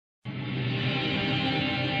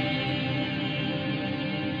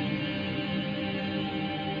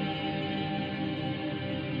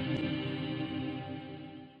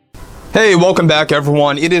Hey, welcome back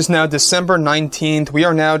everyone. It is now December 19th. We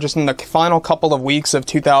are now just in the final couple of weeks of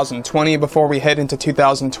 2020 before we head into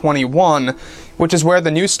 2021, which is where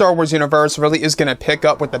the new Star Wars universe really is going to pick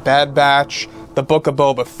up with the Bad Batch, the Book of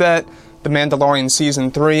Boba Fett, the Mandalorian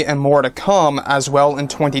Season 3, and more to come as well in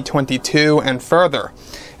 2022 and further.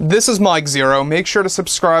 This is Mike Zero. Make sure to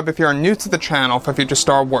subscribe if you're new to the channel for future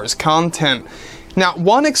Star Wars content. Now,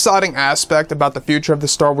 one exciting aspect about the future of the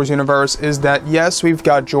Star Wars universe is that, yes, we've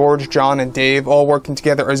got George, John, and Dave all working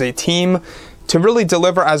together as a team to really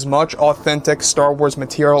deliver as much authentic Star Wars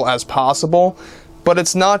material as possible. But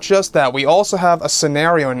it's not just that. We also have a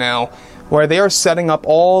scenario now where they are setting up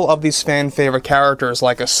all of these fan-favorite characters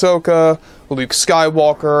like Ahsoka, Luke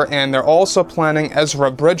Skywalker, and they're also planning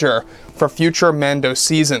Ezra Bridger for future Mando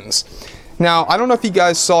seasons. Now, I don't know if you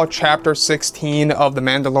guys saw Chapter 16 of The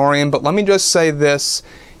Mandalorian, but let me just say this.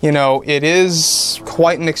 You know, it is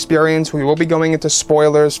quite an experience. We will be going into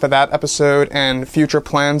spoilers for that episode and future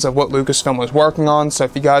plans of what Lucasfilm was working on, so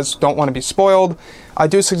if you guys don't want to be spoiled, I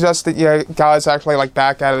do suggest that you guys actually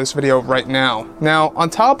back out of this video right now. Now, on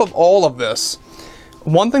top of all of this,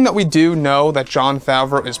 one thing that we do know that Jon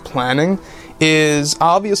Favreau is planning is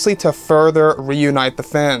obviously to further reunite the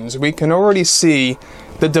fans. We can already see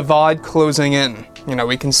the divide closing in. You know,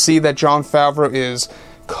 we can see that Jon Favreau is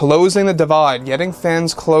closing the divide, getting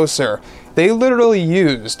fans closer. They literally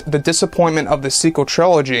used the disappointment of the sequel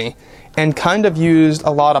trilogy and kind of used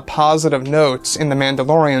a lot of positive notes in The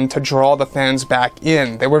Mandalorian to draw the fans back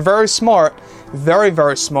in. They were very smart, very,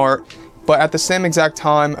 very smart, but at the same exact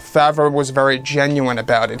time, Favreau was very genuine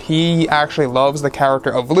about it. He actually loves the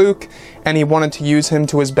character of Luke, and he wanted to use him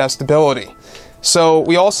to his best ability. So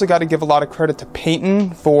we also got to give a lot of credit to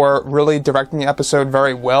Peyton for really directing the episode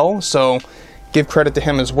very well, so give credit to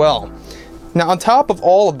him as well. Now, on top of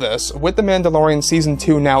all of this, with The Mandalorian Season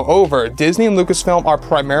 2 now over, Disney and Lucasfilm are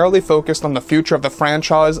primarily focused on the future of the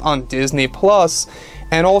franchise on Disney+,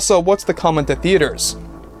 and also what's to come into theaters.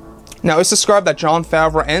 Now, it's described that Jon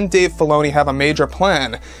Favreau and Dave Filoni have a major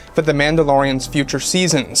plan for The Mandalorian's future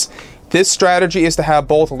seasons. This strategy is to have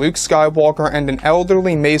both Luke Skywalker and an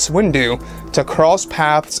elderly Mace Windu to cross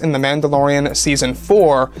paths in The Mandalorian Season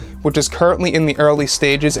 4, which is currently in the early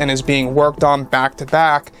stages and is being worked on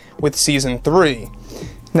back-to-back with Season 3.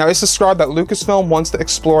 Now, it's described that Lucasfilm wants to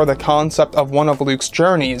explore the concept of one of Luke's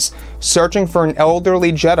journeys, searching for an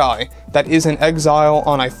elderly Jedi that is in exile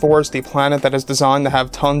on a foresty planet that is designed to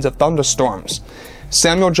have tons of thunderstorms.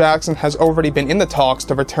 Samuel Jackson has already been in the talks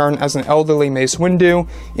to return as an elderly Mace Windu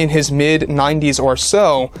in his mid-90s or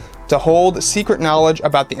so to hold secret knowledge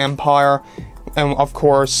about the Empire and, of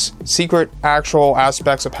course, secret actual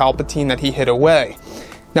aspects of Palpatine that he hid away.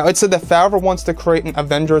 Now, it's said that Favreau wants to create an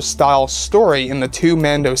Avengers-style story in the two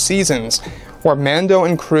Mando seasons, where Mando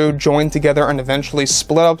and crew join together and eventually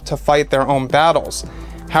split up to fight their own battles.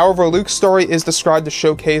 However, Luke's story is described to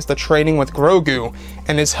showcase the training with Grogu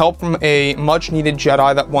and his help from a much-needed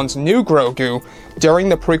Jedi that once knew Grogu during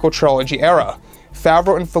the prequel trilogy era.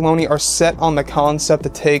 Favreau and Filoni are set on the concept to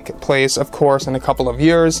take place, of course, in a couple of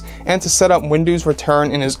years, and to set up Windu's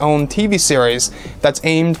return in his own TV series that's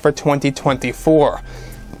aimed for 2024.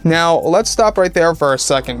 Now, let's stop right there for a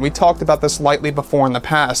second. We talked about this lightly before in the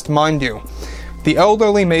past, mind you. The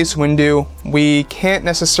elderly Mace Windu, we can't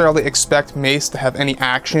necessarily expect Mace to have any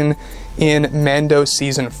action in Mando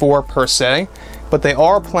Season 4 per se, but they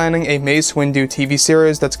are planning a Mace Windu TV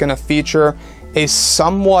series that's going to feature a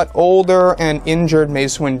somewhat older and injured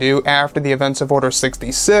Mace Windu after the events of Order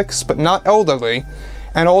 66, but not elderly,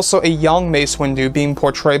 and also a young Mace Windu being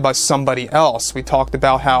portrayed by somebody else. We talked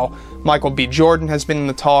about how Michael B. Jordan has been in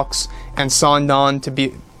the talks and signed on to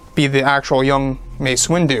be the actual young Mace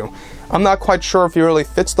Windu. I'm not quite sure if he really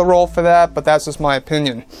fits the role for that, but that's just my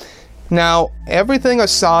opinion. Now, everything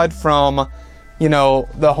aside from, you know,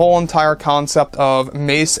 the whole entire concept of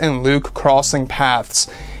Mace and Luke crossing paths,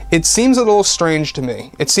 it seems a little strange to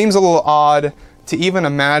me. It seems a little odd to even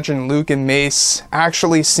imagine Luke and Mace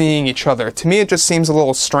actually seeing each other. To me, it just seems a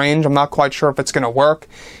little strange. I'm not quite sure if it's going to work,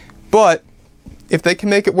 but if they can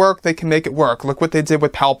make it work, they can make it work. Look what they did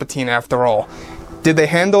with Palpatine after all. Did they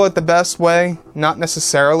handle it the best way? Not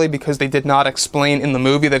necessarily, because they did not explain in the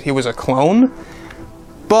movie that he was a clone.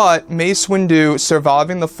 But Mace Windu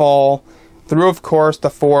surviving the fall through, of course,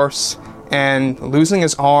 the Force and losing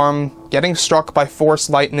his arm, getting struck by Force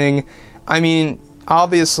lightning. I mean,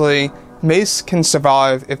 obviously, Mace can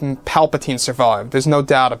survive if Palpatine survived. There's no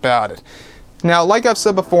doubt about it. Now, like I've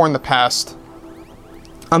said before in the past,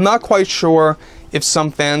 I'm not quite sure if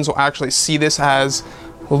some fans will actually see this as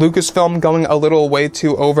Lucasfilm going a little way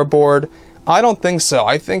too overboard. I don't think so.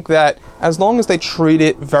 I think that as long as they treat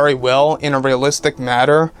it very well in a realistic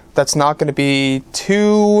manner, that's not going to be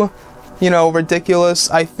too, ridiculous.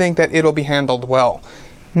 I think that it'll be handled well.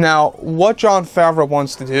 Now, what Jon Favreau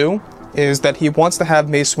wants to do is that he wants to have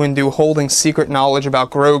Mace Windu holding secret knowledge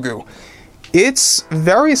about Grogu. It's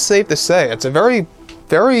very safe to say, it's a very,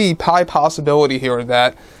 very high possibility here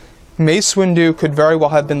that Mace Windu could very well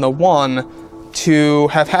have been the one to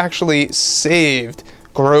have actually saved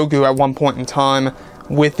Grogu at one point in time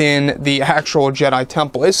within the actual Jedi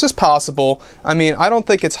Temple. It's just possible. I mean, I don't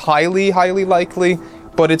think it's highly likely,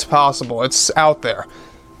 but it's possible. It's out there.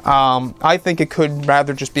 I think it could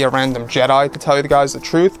rather just be a random Jedi, to tell you guys the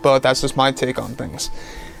truth, but that's just my take on things.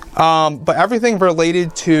 But everything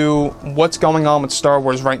related to what's going on with Star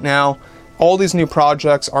Wars right now, all these new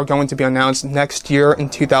projects are going to be announced next year in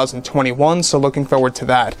 2021, so looking forward to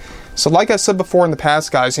that. So like I said before in the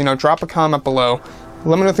past, guys, drop a comment below.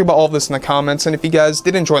 Let me know about all of this in the comments, and if you guys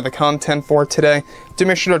did enjoy the content for today, do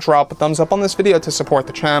make sure to drop a thumbs up on this video to support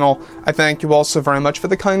the channel. I thank you all so very much for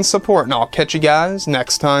the kind support, and I'll catch you guys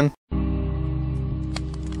next time.